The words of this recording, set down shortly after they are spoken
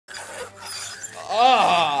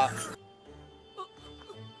Ah!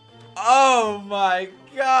 Oh my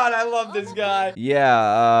god, I love this guy.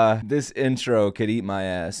 Yeah, this intro could eat my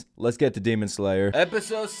ass. Let's get to Demon Slayer.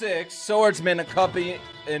 Episode 6, Swordsman accompanying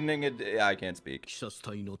I can't speak.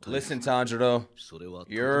 Listen, Tanjiro,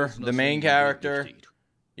 you're the main character.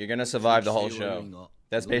 You're gonna survive the whole show.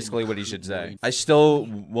 That's basically what he should say. I still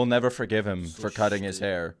will never forgive him for cutting his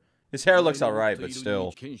hair. His hair looks alright, but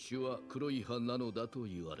still.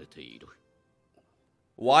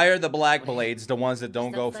 Why are the black blades the ones that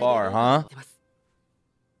don't go far, huh?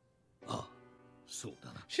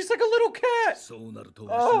 She's like a little cat.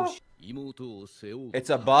 Oh. It's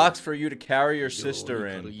a box for you to carry your sister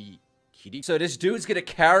in. So this dude's gonna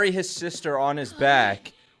carry his sister on his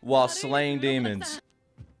back while slaying demons.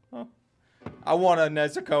 Oh. I want a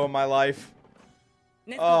Nezuko in my life.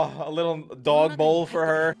 Oh, a little dog bowl for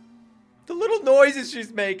her. The little noises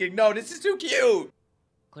she's making. No, this is too cute.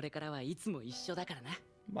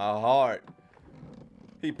 My heart.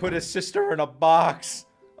 He put his sister in a box.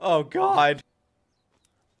 Oh god.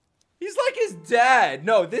 He's like his dad.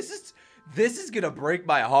 No, this is gonna break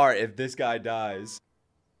my heart if this guy dies.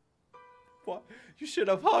 What? You should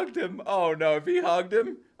have hugged him. Oh no, if he hugged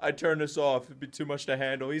him, I'd turn this off. It'd be too much to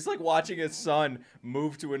handle. He's like watching his son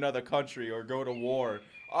move to another country or go to war.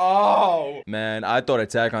 Oh! Man, I thought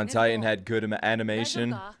Attack on Titan had good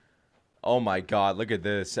animation. Oh my god, look at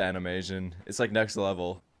this animation. It's like next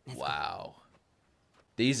level. Wow.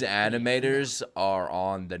 These animators are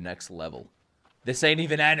on the next level. This ain't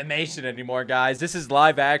even animation anymore, guys. This is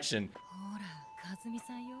live action.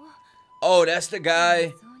 Oh, that's the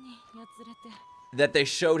guy that they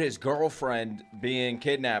showed his girlfriend being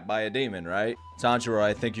kidnapped by a demon, right? Tanjiro,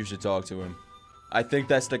 I think you should talk to him. I think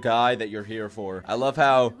that's the guy that you're here for. I love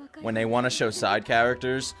how when they want to show side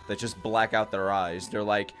characters, they just black out their eyes. They're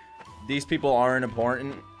like, these people aren't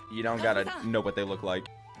important. You don't gotta know what they look like.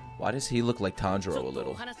 Why does he look like Tanjiro a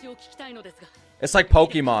little? It's like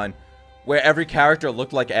Pokemon, where every character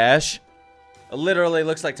looked like Ash. It literally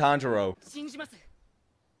looks like Tanjiro.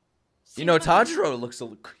 You know, Tanjiro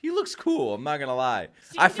looks cool. I'm not gonna lie.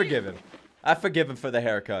 I forgive him. I forgive him for the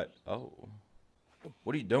haircut. Oh.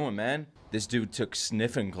 What are you doing, man? This dude took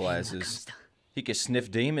sniffing classes. He can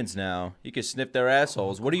sniff demons now. He can sniff their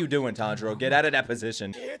assholes. What are you doing, Tanjiro? Get out of that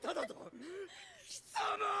position.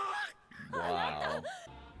 Wow.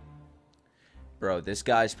 Bro, this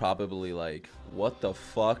guy's probably like, what the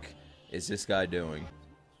fuck is this guy doing?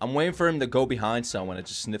 I'm waiting for him to go behind someone and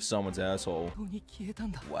just sniff someone's asshole.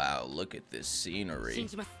 Wow, look at this scenery.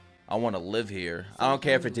 I want to live here. I don't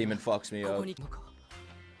care if a demon fucks me up.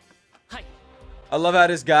 I love how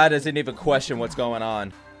this guy doesn't even question what's going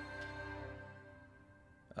on.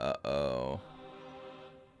 Uh-oh.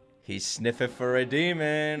 He's sniffing for a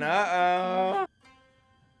demon. Uh-oh.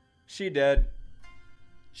 She dead.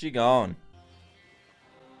 She gone.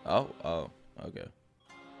 Oh, okay.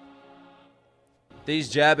 These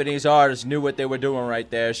Japanese artists knew what they were doing right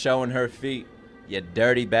there, showing her feet. You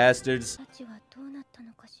dirty bastards.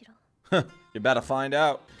 You're about to find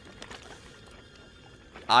out.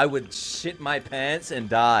 I would shit my pants and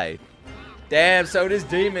die. Damn, so this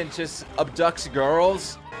demon just abducts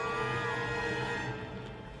girls?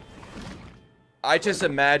 I just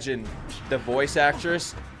imagine the voice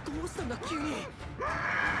actress.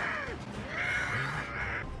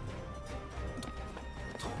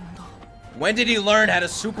 When did he learn how to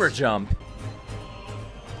super jump?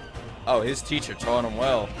 Oh, his teacher taught him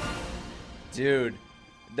well. Dude,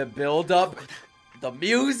 the build-up, the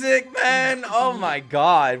music, man. Oh my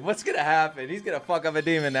god, what's gonna happen? He's gonna fuck up a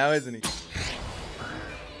demon now, isn't he?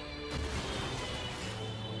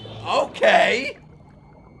 Okay.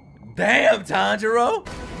 Damn, Tanjiro.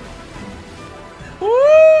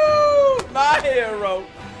 Woo! My hero.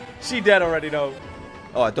 She dead already, though.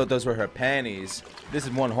 Oh, I thought those were her panties. This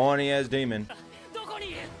is one horny-ass demon.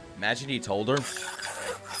 Imagine he told her.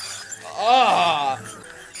 Ah!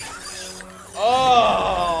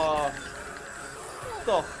 Oh! What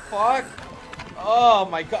the fuck? Oh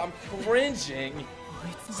my god, I'm cringing.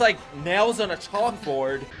 It's like nails on a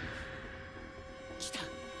chalkboard.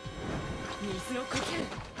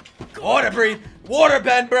 Water breathe! Water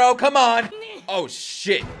bend, bro! Come on! Oh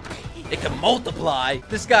shit! It can multiply!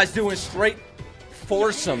 This guy's doing straight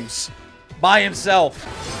foursomes by himself.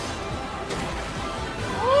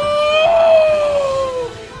 Ooh,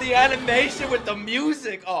 the animation with the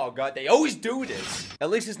music. Oh god, they always do this. At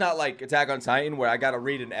least it's not like Attack on Titan where I gotta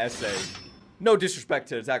read an essay. No disrespect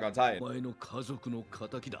to Attack on Titan.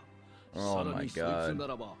 Oh my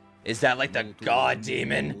god. Is that like the god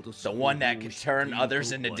demon? The one that can turn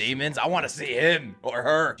others into demons? I want to see him or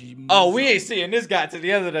her. Oh, we ain't seeing this guy to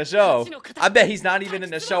the end of the show. I bet he's not even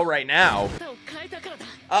in the show right now.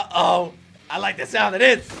 Uh-oh. I like the sound of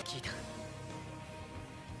this.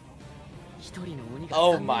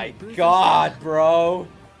 Oh my god, bro.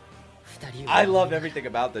 I love everything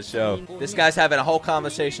about this show. This guy's having a whole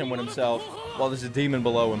conversation with himself while there's a demon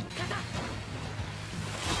below him.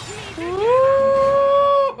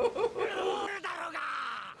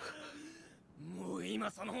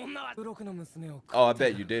 Oh, I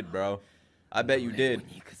bet you did, bro. I bet you did.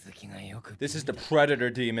 This is the predator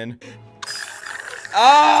demon.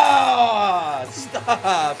 Ah!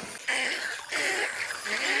 Stop!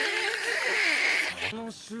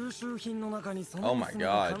 Oh my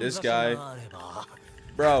god, this guy.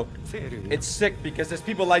 Bro, it's sick because there's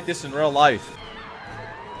people like this in real life.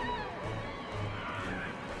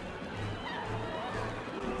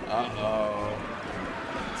 Uh-oh.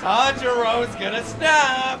 Tanjiro's gonna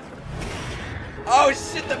snap! Oh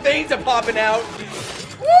shit, the veins are popping out!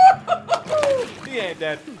 He ain't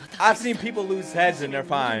dead. I've seen people lose heads and they're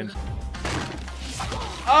fine.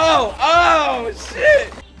 Oh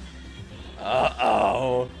shit!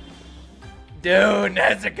 Uh-oh. Dude,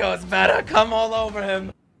 Nezuko's better come all over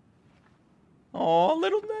him. Oh,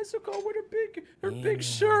 little Nezuko with her big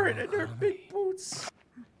shirt and her big boots.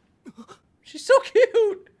 She's so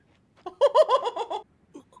cute.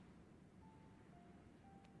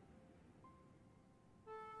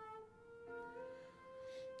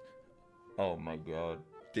 Oh my god.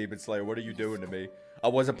 Demon Slayer, what are you doing to me? I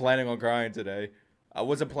wasn't planning on crying today. I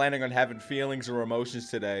wasn't planning on having feelings or emotions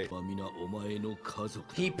today.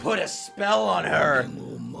 He put a spell on her.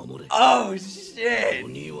 Oh shit.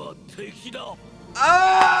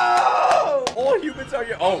 Oh! All humans are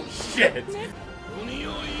your. Oh shit.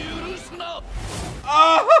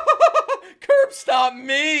 Oh! Curb stop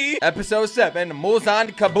me. Episode 7,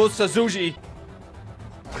 Muzan Kabusazuji.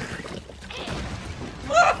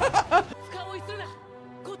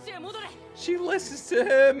 She listens to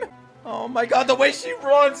him. Oh my god, the way she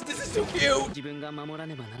runs. This is too cute.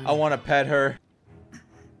 I want to pet her.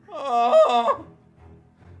 Oh.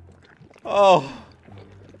 Oh.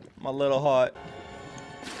 My little heart.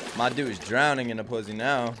 My dude's drowning in the pussy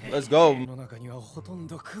now. Let's go. He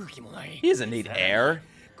doesn't need air.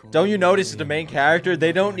 Don't you notice the main character?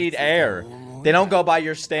 They don't need air. They don't go by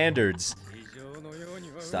your standards.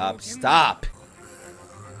 Stop. Stop.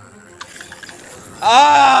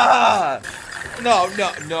 Ah! No.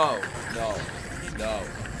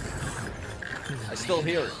 I still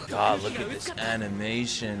hear it. God, look at this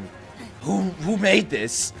animation. Who made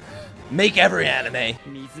this? Make every anime.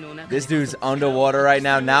 This dude's underwater right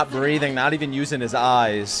now, not breathing, not even using his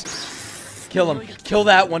eyes. Kill him. Kill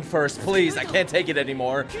that one first, please. I can't take it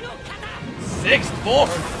anymore. 6th form.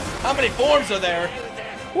 How many forms are there?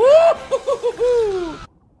 Woo!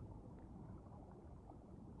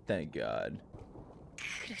 Thank God.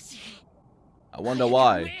 I wonder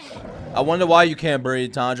why. I wonder why you can't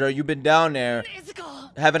breathe, Tanjiro. You've been down there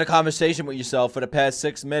having a conversation with yourself for the past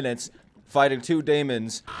 6 minutes, fighting 2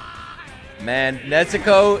 demons. Man,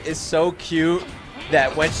 Nezuko is so cute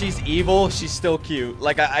that when she's evil, she's still cute.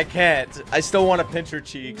 Like, I can't. I still want to pinch her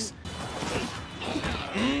cheeks.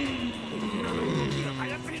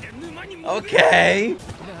 Okay.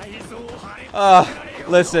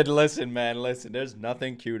 Listen, man, listen. There's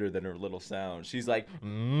nothing cuter than her little sound. She's like,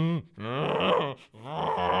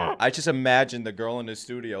 I just imagine the girl in the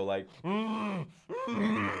studio, like,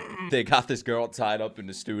 they got this girl tied up in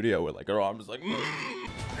the studio with, like, her arms, like,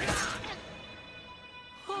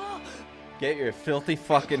 get your filthy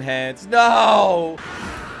fucking hands. No!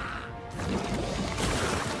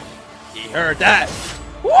 He heard that.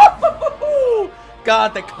 Woo!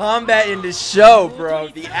 God, the combat in this show, bro.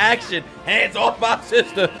 The action. Hands off my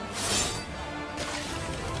sister.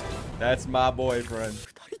 That's my boyfriend.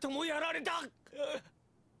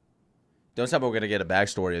 Don't tell me we're gonna get a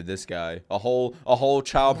backstory of this guy. A whole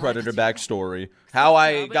child predator backstory. How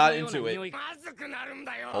I got into it.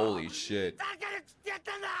 Holy shit.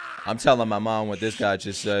 I'm telling my mom what this guy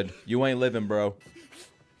just said. You ain't living, bro.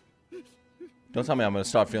 Don't tell me I'm gonna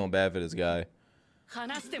start feeling bad for this guy.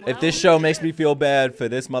 If this show makes me feel bad for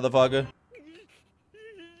this motherfucker.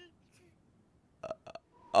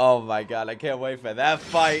 Oh my god, I can't wait for that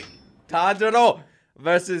fight. Tanjiro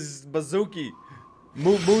versus Bazuki.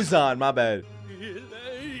 Muzan, my bad.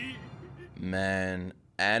 Man,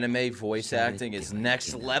 anime voice acting is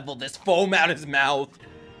next level. This foam out his mouth.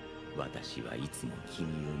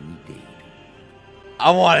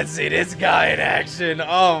 I want to see this guy in action.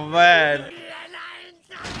 Oh man.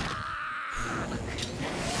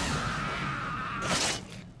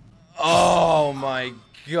 Oh my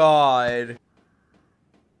god.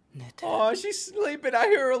 Oh, she's sleeping. I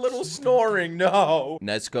hear a little snoring. No.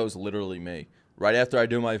 Nezuko's literally me. Right after I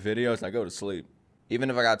do my videos, I go to sleep. Even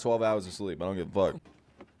if I got 12 hours of sleep, I don't give a fuck.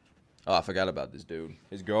 Oh, I forgot about this dude.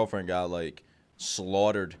 His girlfriend got, like,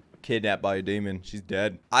 slaughtered, kidnapped by a demon. She's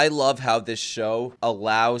dead. I love how this show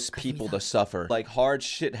allows people to suffer. Like, hard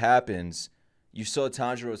shit happens. You saw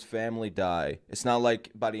Tanjiro's family die. It's not like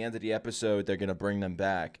by the end of the episode, they're gonna bring them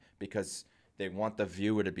back because they want the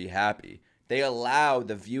viewer to be happy. They allow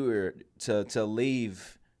the viewer to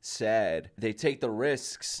leave sad. They take the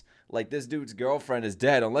risks. Like, this dude's girlfriend is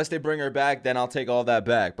dead. Unless they bring her back, then I'll take all that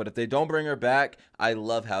back. But if they don't bring her back, I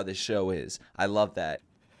love how this show is. I love that.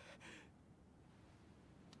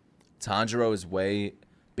 Tanjiro is way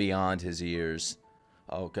beyond his years.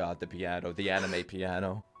 Oh god, the piano. The anime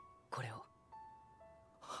piano.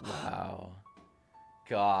 Wow.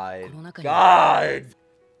 God. God!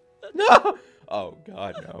 No! Oh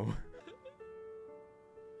god, no.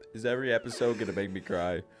 Is every episode gonna make me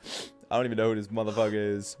cry? I don't even know who this motherfucker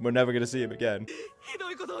is. We're never gonna see him again.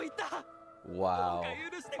 Wow.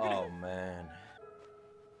 Oh, man.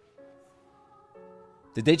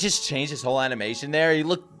 Did they just change his whole animation there? He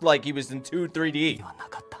looked like he was in 3D.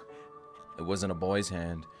 It wasn't a boy's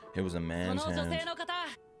hand. It was a man's hand.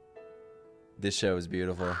 This show is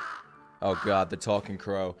beautiful. Oh god, the talking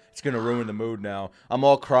crow. It's gonna ruin the mood now. I'm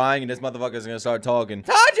all crying and this motherfucker's gonna start talking.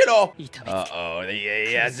 Tanjiro! Uh-oh,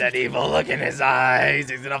 he has that evil look in his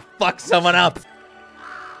eyes. He's gonna fuck someone up.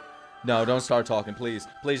 No, don't start talking, please.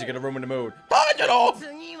 Please, you're gonna ruin the mood. Tanjiro!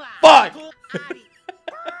 Fuck!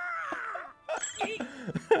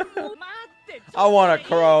 I want a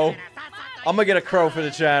crow. I'm gonna get a crow for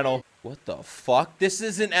the channel. What the fuck? This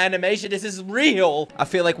isn't animation, this is real. I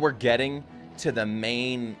feel like we're getting to the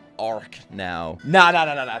main arc now. Nah.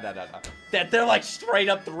 They're like straight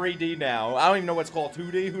up 3D now. I don't even know what's called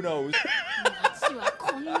 2D. Who knows?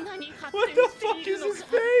 What the fuck is his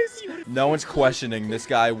face? No one's questioning this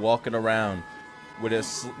guy walking around with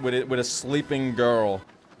a sleeping girl.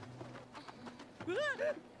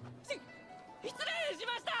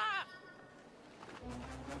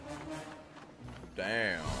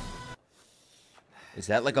 Damn. Is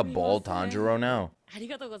that like a bald Tanjiro now?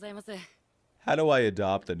 How do I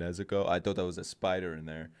adopt a Nezuko? I thought that was a spider in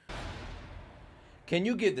there. Can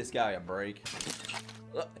you give this guy a break?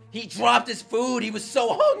 He dropped his food. He was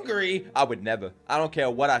so hungry. I would never. I don't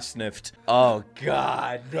care what I sniffed. Oh,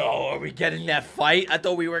 God. No. Are we getting that fight? I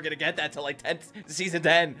thought we were going to get that till like season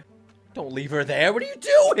 10. Don't leave her there. What are you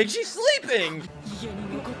doing? She's sleeping.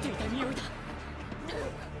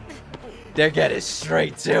 They're getting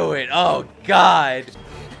straight to it. Oh, God.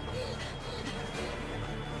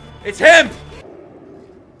 It's him.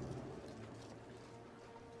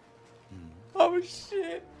 Oh,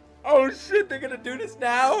 shit. Oh, shit. They're gonna do this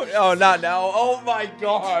now? Oh, not now. Oh, my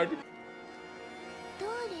God.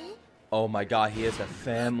 Oh, my God. He has a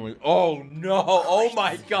family. Oh, no. Oh,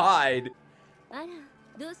 my God.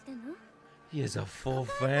 He has a full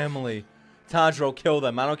family. Tanjiro, kill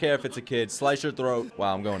them. I don't care if it's a kid. Slice your throat.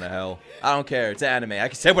 Wow, I'm going to hell. I don't care. It's anime. I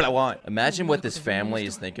can say what I want. Imagine what this family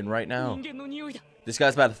is thinking right now. This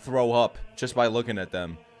guy's about to throw up just by looking at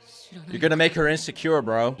them. You're gonna make her insecure,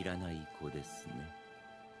 bro.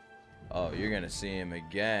 Oh, you're gonna see him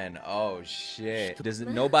again. Oh, shit. Does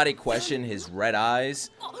nobody question his red eyes?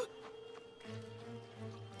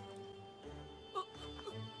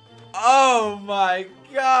 Oh, my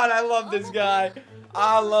God. I love this guy.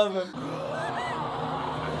 I love him.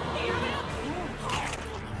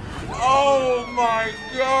 Oh my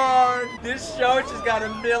God! This show just got a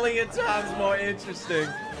million times more interesting.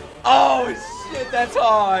 Oh shit, that's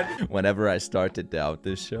hard. Whenever I start to doubt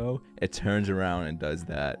this show, it turns around and does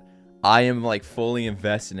that. I am like fully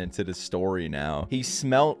invested into the story now. He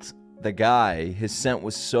smelt the guy. His scent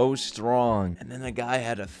was so strong. And then the guy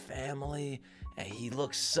had a family. And he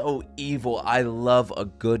looks so evil. I love a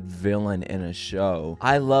good villain in a show.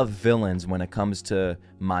 I love villains when it comes to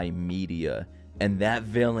my media. And that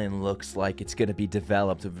villain looks like it's going to be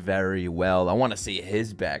developed very well. I want to see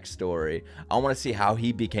his backstory. I want to see how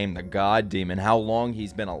he became the god demon, how long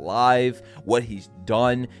he's been alive, what he's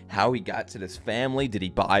done, how he got to this family. Did he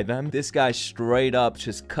buy them? This guy straight up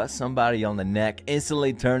just cut somebody on the neck,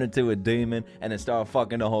 instantly turned into a demon, and then started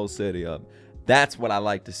fucking the whole city up. That's what I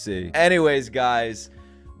like to see. Anyways, guys,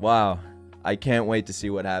 wow. I can't wait to see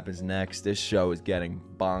what happens next. This show is getting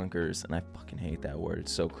bonkers, and I fucking hate that word.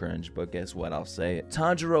 It's so cringe, but guess what? I'll say it.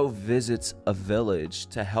 Tanjiro visits a village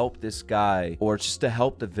to help this guy, or just to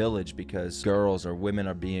help the village because girls or women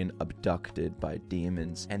are being abducted by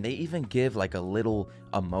demons. And they even give like a little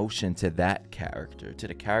emotion to that character, to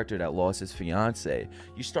the character that lost his fiance.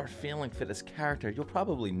 You start feeling for this character you'll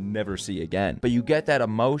probably never see again. But you get that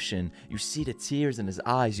emotion, you see the tears in his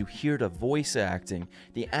eyes, you hear the voice acting,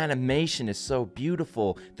 the animation is so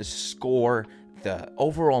beautiful, the score, the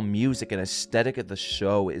overall music and aesthetic of the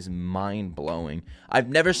show is mind-blowing. I've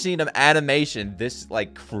never seen an animation this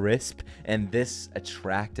like crisp and this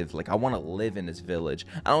attractive. Like, I want to live in this village.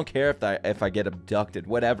 I don't care if I get abducted,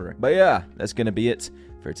 whatever. But yeah, that's gonna be it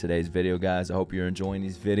for today's video, guys. I hope you're enjoying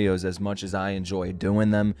these videos as much as I enjoy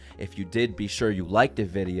doing them. If you did, be sure you like the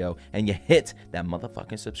video and you hit that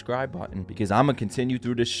motherfucking subscribe button, because I'm gonna continue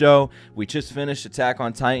through the show. We just finished Attack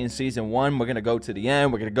on Titan season 1. We're gonna go to the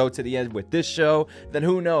end. We're gonna go to the end with this show. Then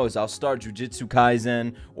who knows, I'll start Jujutsu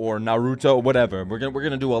Kaisen or Naruto, whatever. We're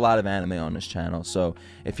gonna do a lot of anime on this channel. So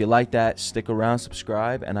if you like that, stick around,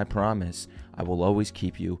 subscribe, and I promise I will always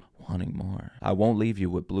keep you wanting more. I won't leave you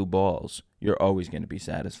with blue balls. You're always going to be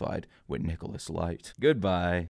satisfied with Nicholas Light. Goodbye.